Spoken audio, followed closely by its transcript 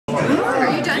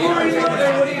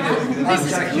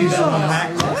How's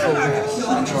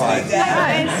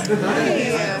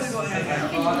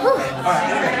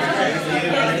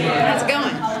it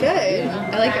going? Good.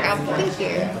 I like your outfit. Thank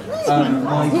you.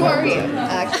 Who are you?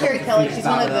 Carrie Kelly. She's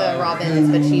one of the Robins,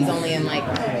 but she's only in like a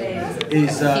few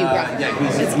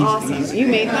runs. It's awesome. You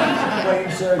made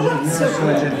that? Yeah. So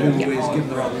cool.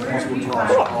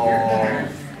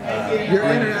 Your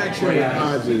interaction with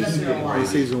Hodges in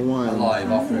season 1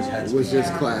 was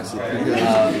just classic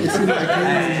because it seemed like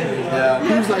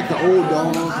he was like the old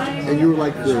dog and you were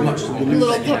like the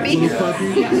little puppy, you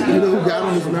know, who got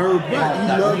on his nerve, but he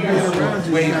loved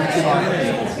being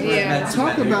around you. Yeah.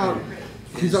 Talk about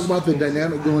the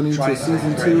dynamic going into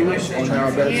season 2 and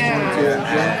how that's going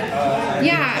to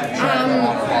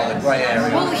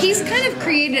well, he's kind of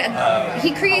created,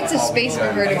 he creates a space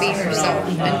for her to be herself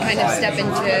and kind of step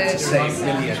into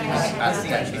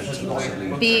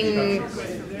being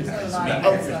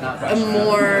a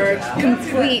more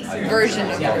complete version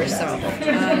of herself,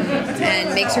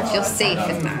 and makes her feel safe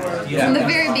in that. From the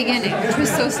very beginning, which was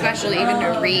so special even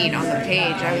to read on the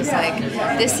page, I was like,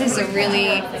 this is a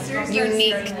really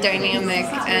unique dynamic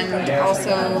and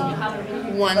also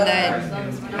one that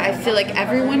I feel like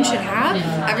everyone should have.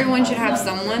 Everyone should have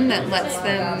someone that lets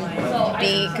them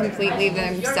be completely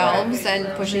themselves and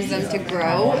pushes them to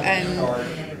grow, and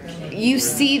you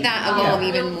see that evolve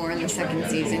even more in the second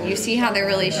season. You see how their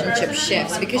relationship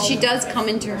shifts because she does come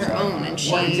into her own and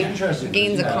she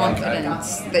gains a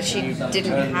confidence that she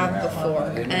didn't have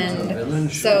before. And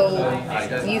so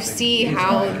you see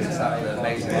how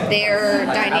their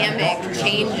dynamic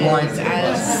changes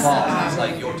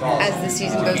as the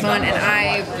season goes on. And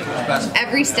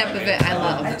every step of it I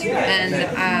loved.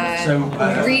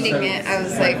 And reading it, I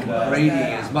was like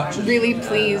really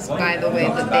pleased by the way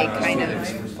that they kind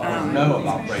of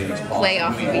play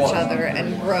off of each other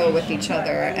and grow with each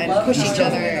other and push each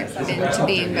other into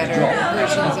being better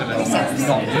versions of themselves.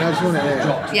 And I just want to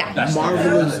add,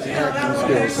 marvelous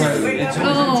acting skills.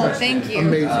 Oh, thank you.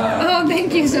 Amazing. Oh,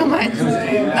 thank you so much.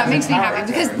 That makes me happy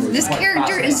because this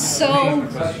character is so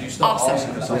awesome.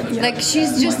 Like,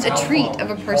 she's just a treat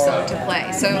of a person to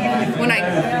play. So when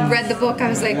I read the book, I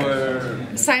was like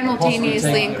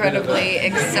simultaneously incredibly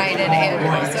excited and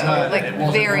also like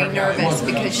very nervous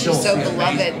because she's so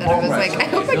beloved that I was like, I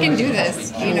hope I can do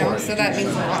this, you know, so that means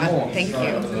a lot. Thank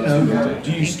you.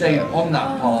 Do you stay on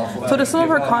that path? So does some of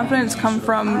her confidence come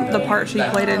from the part she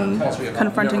played in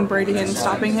confronting Brady and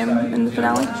stopping him in the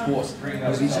finale?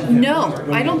 No,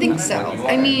 I don't think so.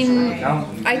 I mean,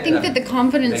 I think that the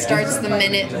confidence starts the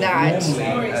minute that,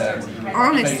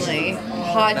 honestly,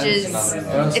 Hodges,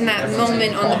 in that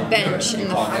moment on the bench in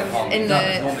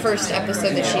the first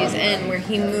episode that she's in, where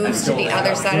he moves to the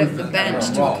other side of the bench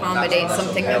to accommodate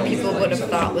something that people would have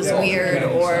thought was weird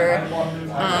or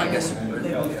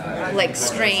like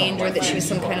strange, or that she was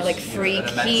some kind of like freak,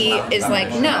 he is like,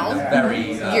 no,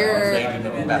 you're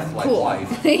cool.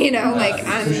 You know, like,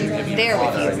 I'm there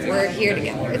with you. We're here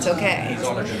together. It's okay.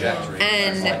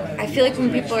 And I feel like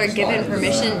when people are given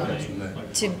permission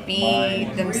to be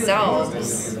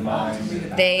themselves,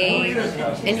 they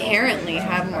inherently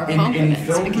have more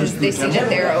confidence because they see that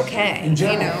they're okay,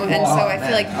 you know? And so I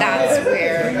feel like that's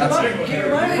where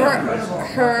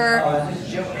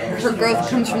her growth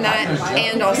comes from that.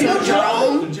 And also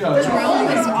Jerome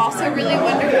is also really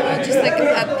wonderful, just like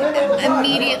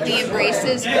immediately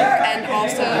embraces her and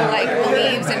also like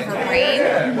believes in her brain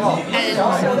and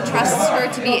trusts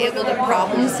her to be able to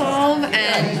problem solve,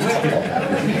 and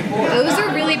those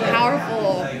are really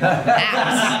powerful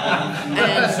acts,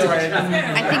 and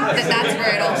I think that that's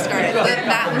where it all started.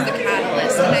 That was the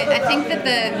catalyst, and I think that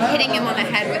the hitting him on the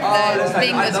head with the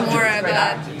thing was more of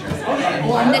a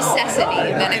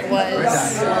necessity than it was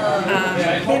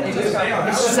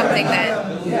something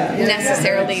that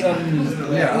necessarily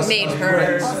made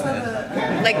her,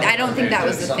 like, I don't think that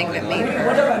was the thing that made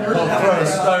her.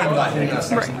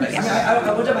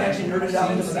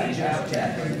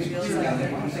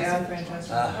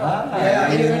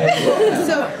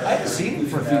 So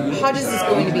Hodges is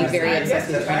going to be very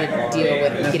obsessed with trying to deal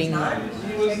with getting rid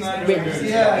of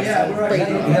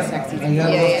Brady next season. Yeah, I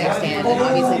understand. And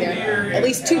obviously there are at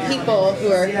least two people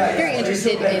who are very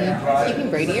interested in keeping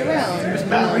Brady around. Is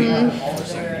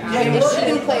she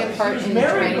going to play a part in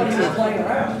trying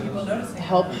to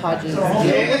help Hodges deal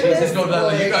with this, or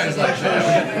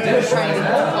we're trying to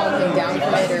calm him down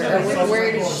from it, or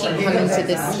where does she come into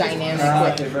this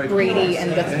dynamic with Brady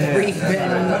and the three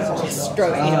men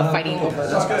fighting over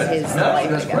his life? I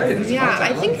guess. Yeah,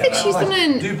 I think that she's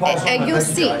gonna. You'll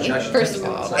see. First of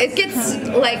all, it gets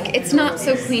like it's not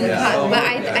so clean cut, but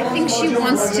I think she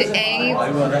wants to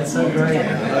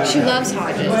she loves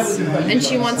Hodges and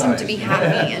she wants him to be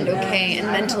happy and okay and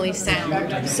mentally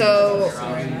sound. So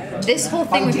this whole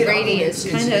thing with Brady is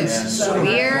kind of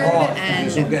weird,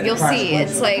 and you'll see.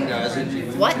 It's like,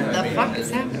 what the fuck is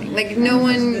happening? Like no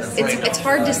one. It's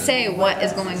hard to say what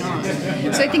is going on.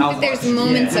 So I think that there's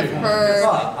moments of her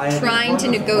trying to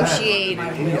negotiate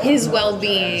his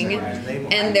well-being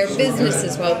and their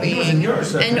business's well-being,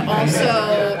 and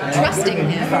also trusting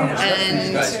him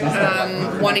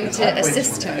and wanting to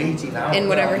assist him in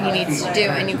whatever he needs to do.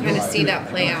 And you kind of see that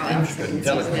play out in the second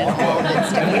season in all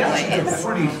its different ways.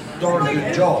 Pretty darn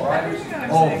good job.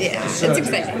 Yeah, it's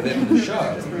exciting. Within the show.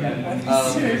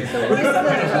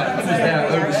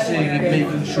 Overseeing and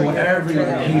making sure everyone,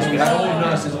 we have all the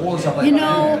nurses, all the stuff like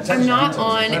that. I'm not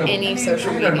on any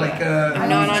social media. I'm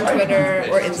not on Twitter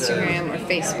or Instagram or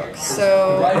Facebook,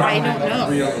 so I don't know.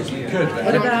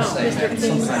 I don't know.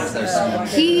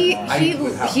 He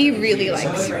really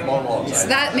likes her, so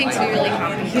that makes me really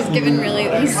happy. He's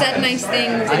said nice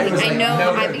things. I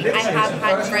know I have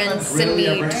had friends send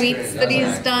me tweets that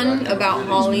he's done about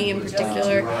Holly in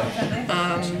particular.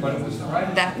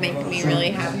 That make me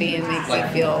really happy and makes me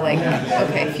feel like,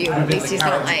 okay, phew, at least he's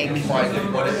not like,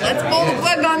 let's pull the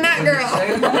plug on that girl,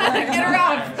 get her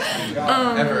off.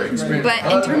 But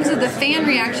in terms of the fan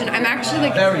reaction, I'm actually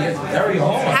like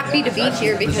happy to be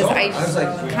here because I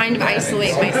kind of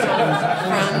isolate myself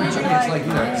from,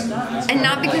 and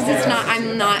not because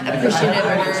I'm not appreciative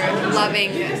or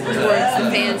loving towards the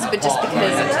fans, but just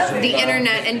because the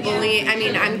internet and bullying. I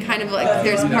mean, I'm kind of like,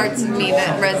 there's parts of me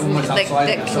that resonate, like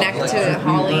that connect to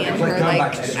Holly and her.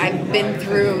 Like I've been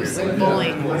through some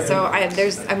bullying, so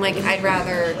I'm like, I'd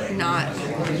rather not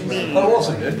be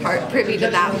privy to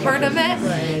that part of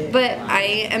it. But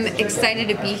I am excited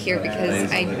to be here because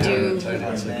I do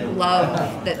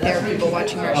love that there are people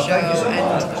watching our show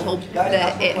and hope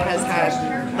that it has had,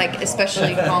 like,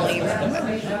 especially Holly in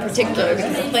particular,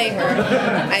 because I play her.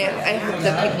 I hope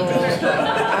that people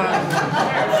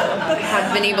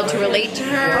have been able to relate to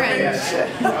her and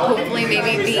hopefully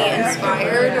maybe be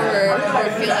inspired or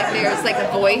feel like there's like a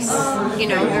voice. You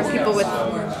know, there are people with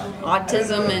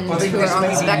autism and who are on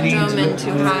the spectrum and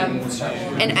who have,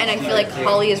 and I feel like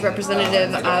Holly is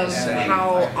representative of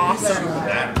how awesome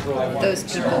those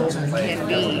people can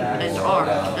be and are,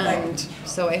 and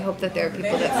so I hope that there are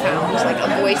people that found like a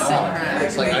voice in her.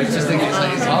 I just think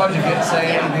it's hard to get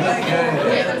say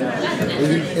anything.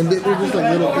 And there's just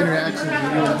like little interactions with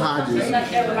you and Hodges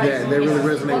that really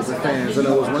resonate with the fans. I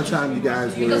know it was one time you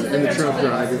guys were in the truck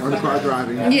driving, on the car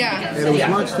driving, and it was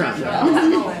lunchtime.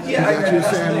 You got your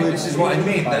sandwich. This is what I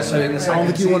mean. I don't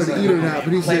think you wanted to eat or not,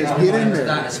 but he says, get in there. You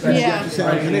got your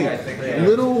sandwich and ate.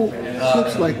 Little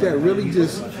clips like that really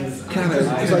just kind of,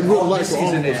 it's like real life for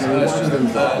all of us when we watch them.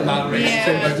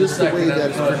 So just the way that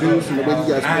it's produced and the way you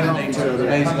guys play off each other,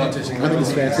 I think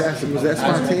it's fantastic. Was that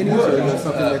spontaneous or is that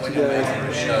something that you guys...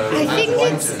 I think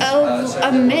it's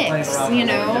a mix, you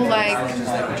know, like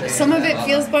some of it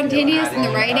feels spontaneous and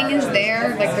the writing is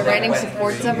there, like the writing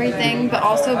supports everything, but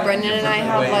also Brendan and I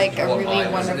have like a really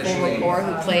wonderful rapport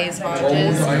who plays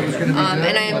Hodges, and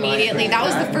I immediately, that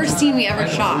was the first scene we ever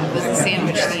shot, was the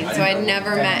sandwich scene, so I'd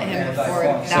never met him before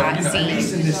that scene,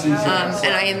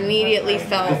 and I immediately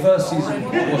felt just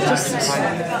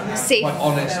safe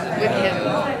with him.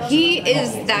 He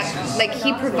is that, like,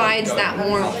 he provides that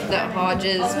warmth that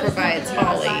Hodges provides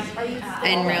Holly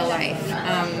in real life,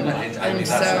 and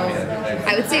so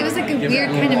I would say it was like a weird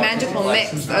kind of magical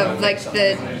mix of like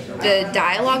the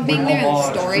dialogue being there and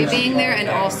the story being there, and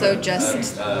also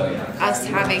just us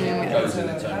having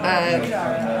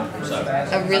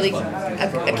a really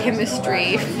a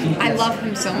chemistry. I love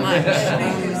him so much,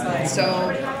 so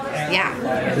yeah.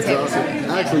 It's awesome.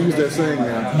 I actually use that saying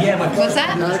now. Yeah, what's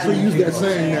that? I actually use that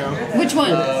saying now. Which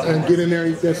one? And get in there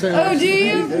and eat that sandwich. Oh, do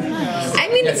you? I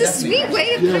mean, it's a sweet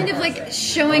way of kind of like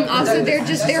showing also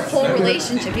their whole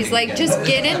relationship. He's like, just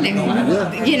get in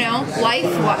there, you know,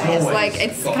 life-wise. Like,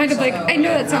 it's kind of like, I know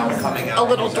that sounds a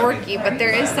little dorky, but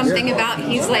there is something about,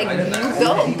 he's like,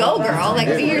 go girl,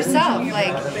 like, be yourself,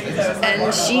 like,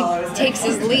 and she takes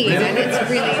his lead, and it's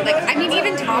really like, I mean,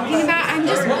 even talking about, I'm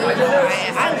just moved by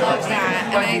it. I love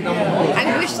that, and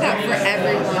I wish that for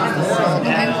everyone in the world.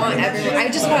 I want want everyone. I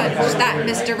just watched that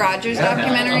Mr. Rogers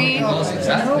documentary.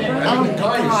 Oh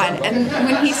God! And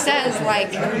when he says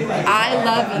like, "I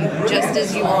love you just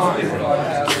as you are,"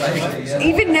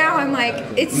 even now I'm like,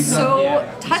 it's so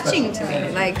touching to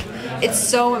me. Like, it's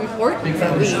so important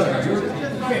that we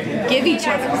give each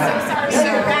other something.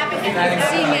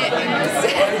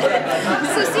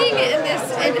 So seeing it in this,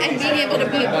 and being able to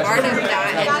be a part of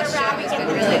that in the show has been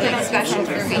really like special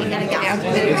for me. Yeah,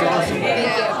 It's awesome.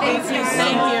 yeah, thank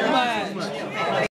you.